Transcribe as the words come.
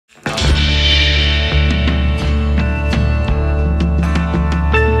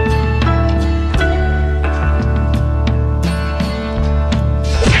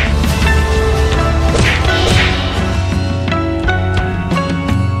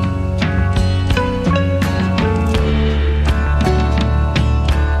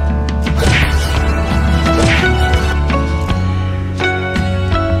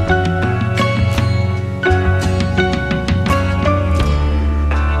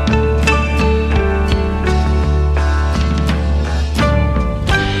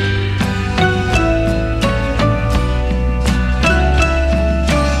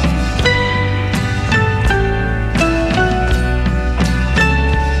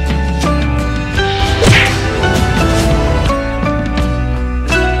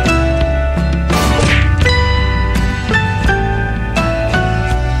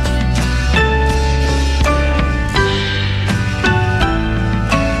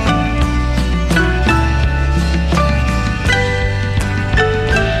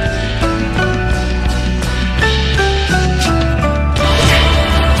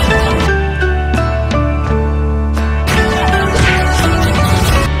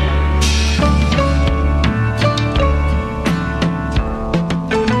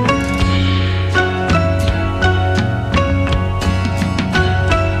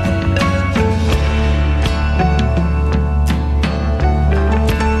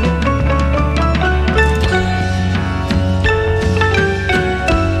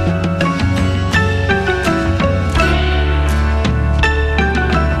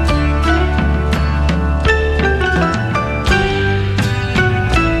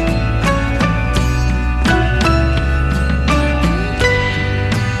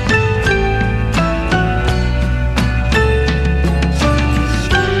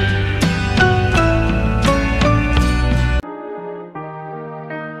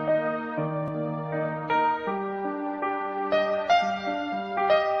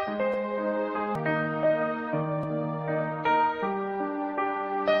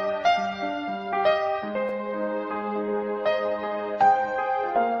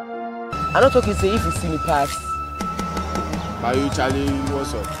I'm not talking say if you see me pass. But you Charlie,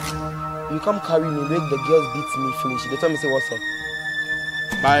 what's up? You come carry me, make the girls beat me finish. They tell me say what's up.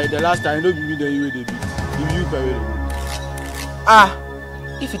 By the last time, don't be me the way they beat. If you pay me. Ah,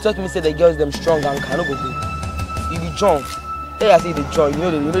 if you talk to me say the girls them strong and cannot go good. You be drunk. Hey, I say the joy, you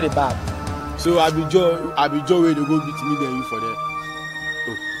know the bad. So I be Joe way to go beat me than you for that.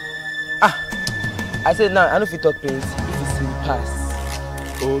 Oh. Ah, I said now, I know if you talk plenty, if you see me pass.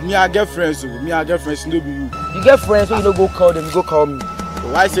 Oh, me I get friends, no be you. You get friends, so you don't go call them, you go call me.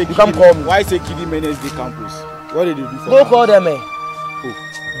 So why say you come call me? Why say Kiddy Menace the campus? What did they do for Go call them, eh?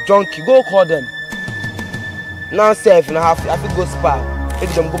 Oh. Junkie, go call them. Now safe, you know, I have to go spa. Make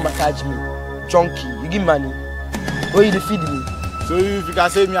them go massage me. Junkie, you give money. Or you feed me. So if you can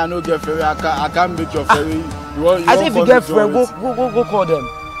say me I no get friend, I can't make your friend. I say if you get friend, go call them.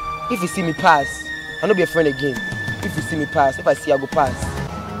 If you see me pass, I no be a friend again. If you see me pass, if I see I go pass.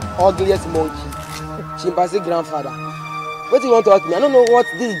 Ugliest monkey, chimpanzee grandfather. What do you want to ask me? I don't know what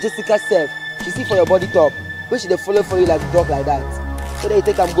this is Jessica said. She see for your body top. Where she dey follow for you like dog like that. So then you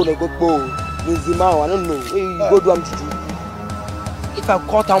think I'm gonna go Nizimao, I don't know. Where you go do am to do. If I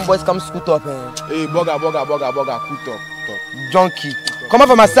call town boys come scoot up, eh? Hey, bugger, cool top. Junkie, come out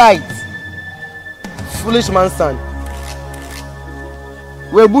from my side. Foolish man son.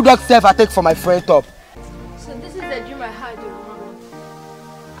 Where bulldog self I take for my friend top. So this is the dream I had,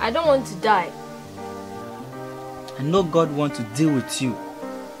 I don't want to die. I know God wants to deal with you.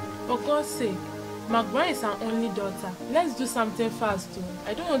 For God's sake, McBride is our only daughter. Let's do something fast too.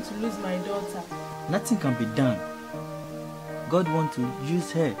 I don't want to lose my daughter. Nothing can be done. God wants to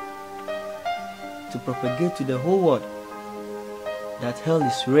use her to propagate to the whole world that hell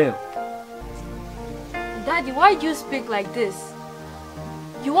is real. Daddy, why do you speak like this?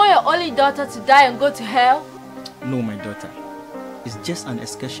 You want your only daughter to die and go to hell? No, my daughter. It's just an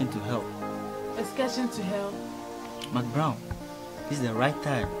excursion to hell. Excursion to hell? Mark Brown, this is the right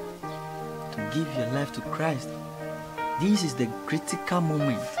time to give your life to Christ. This is the critical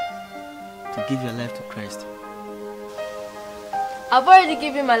moment to give your life to Christ. I've already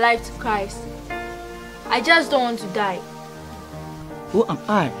given my life to Christ. I just don't want to die. Who am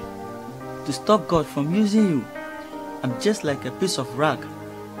I to stop God from using you? I'm just like a piece of rag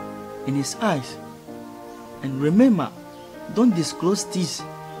in His eyes. And remember, don't disclose this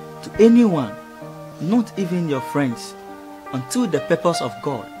to anyone, not even your friends, until the purpose of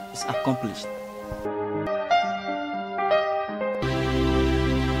God is accomplished.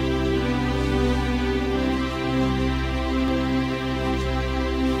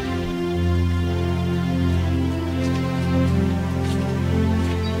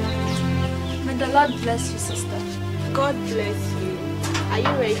 May the Lord bless you, sister. God bless you. Are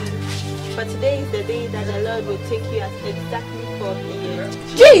you ready? For today is the day that the Lord will take you at exactly 4 p.m.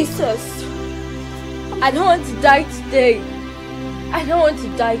 Jesus! I don't want to die today. I don't want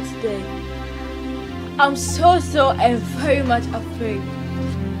to die today. I'm so and very much afraid.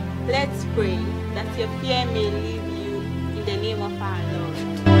 Let's pray that your fear may leave you in the name of our Lord.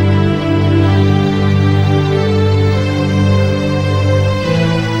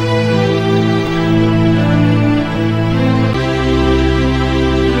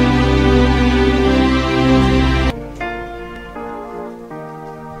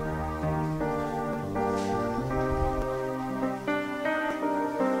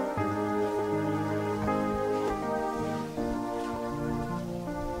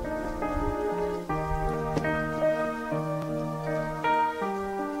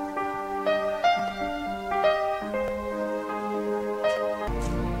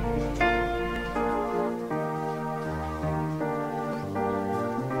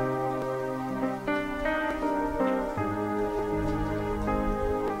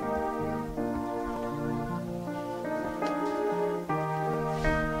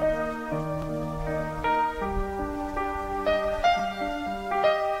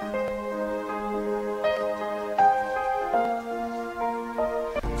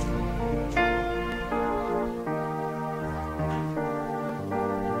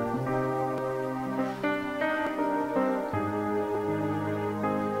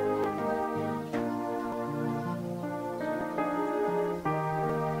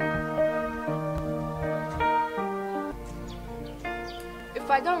 If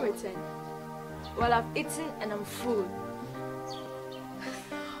I don't return, well, I've eaten and I'm full.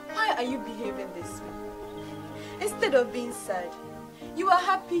 Why are you behaving this way? Instead of being sad, you are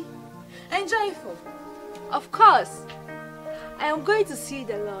happy and joyful. Of course, I am going to see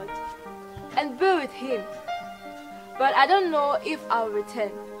the Lord and be with Him. But I don't know if I'll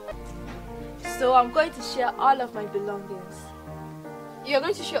return. So I'm going to share all of my belongings. You're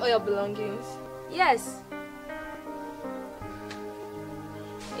going to share all your belongings? Yes.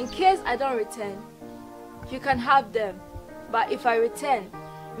 In case I don't return, you can have them. But if I return,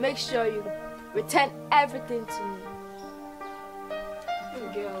 make sure you return everything to me.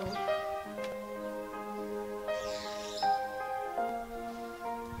 Girl.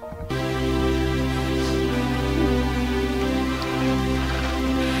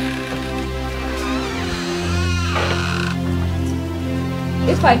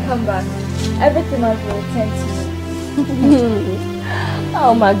 If I come back, everything else will return to me.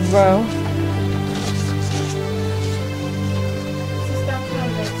 Oh, my bro. Sister,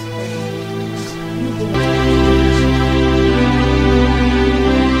 come, let's pray.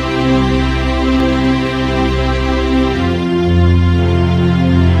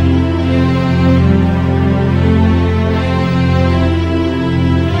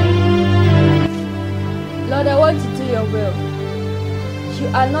 Lord, I want to do your will. You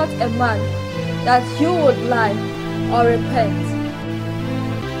are not a man that you would lie or repent.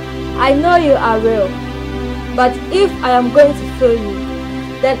 I know you are real, but if I am going to fail you,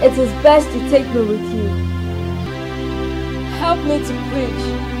 then it is best to take me with you. Help me to preach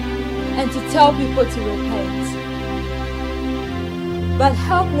and to tell people to repent. But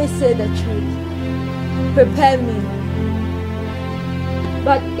help me say the truth. Prepare me.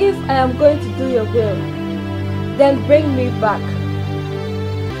 But if I am going to do your will, then bring me back.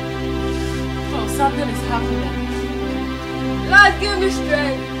 Oh, something is happening. Lord, give me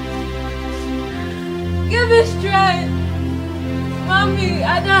strength. Give me strength. Mommy,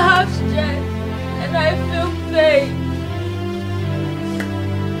 I don't have strength and I feel pain.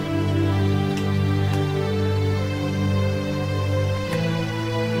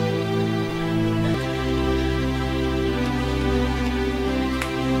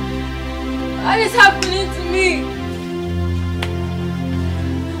 What is happening to me?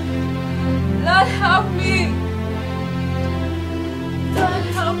 Lord, help me. Lord,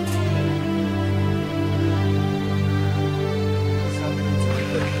 help me.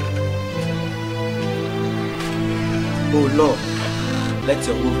 Oh Lord, let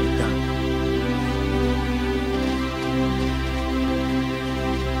your will be done.